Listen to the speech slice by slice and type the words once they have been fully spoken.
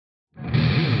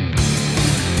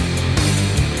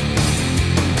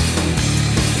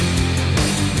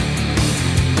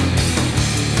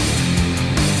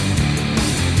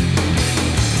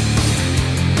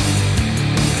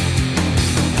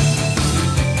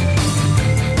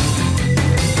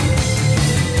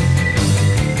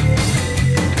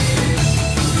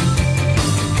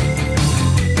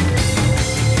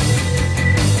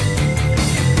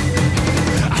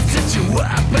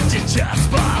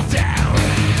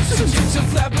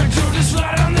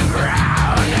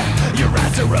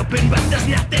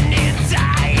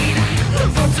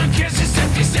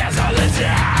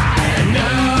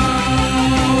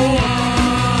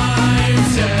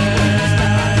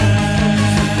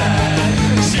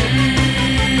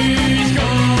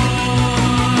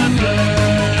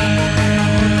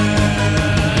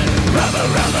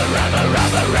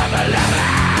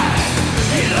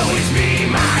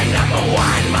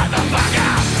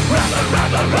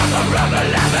rubber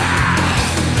lover.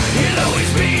 You'll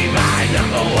always be my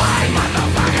number one,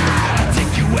 motherfucker. I'll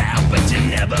take you out, but you're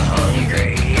never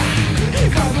hungry.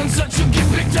 Carbon such you get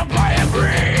picked up by a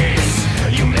breeze.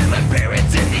 You met my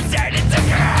parents and decided to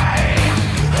cry.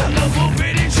 The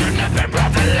forbidden shouldn't have been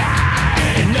brought to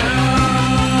light. No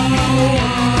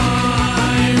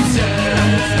one said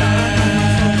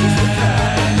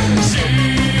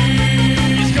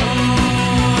she's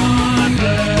gone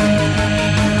black.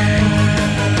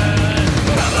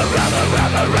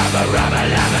 Rubber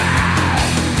lover.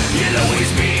 You'll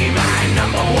always be my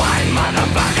number one,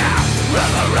 motherfucker.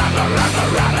 Rubber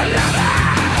lover.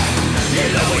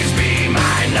 You'll always be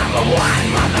my number one,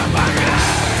 motherfucker.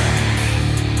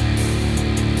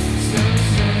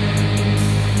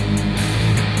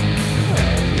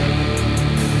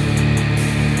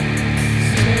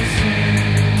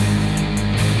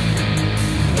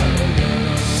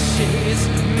 She's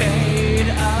made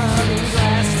of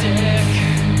plastic.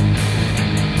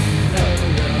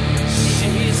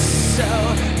 She's so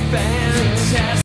fantastic.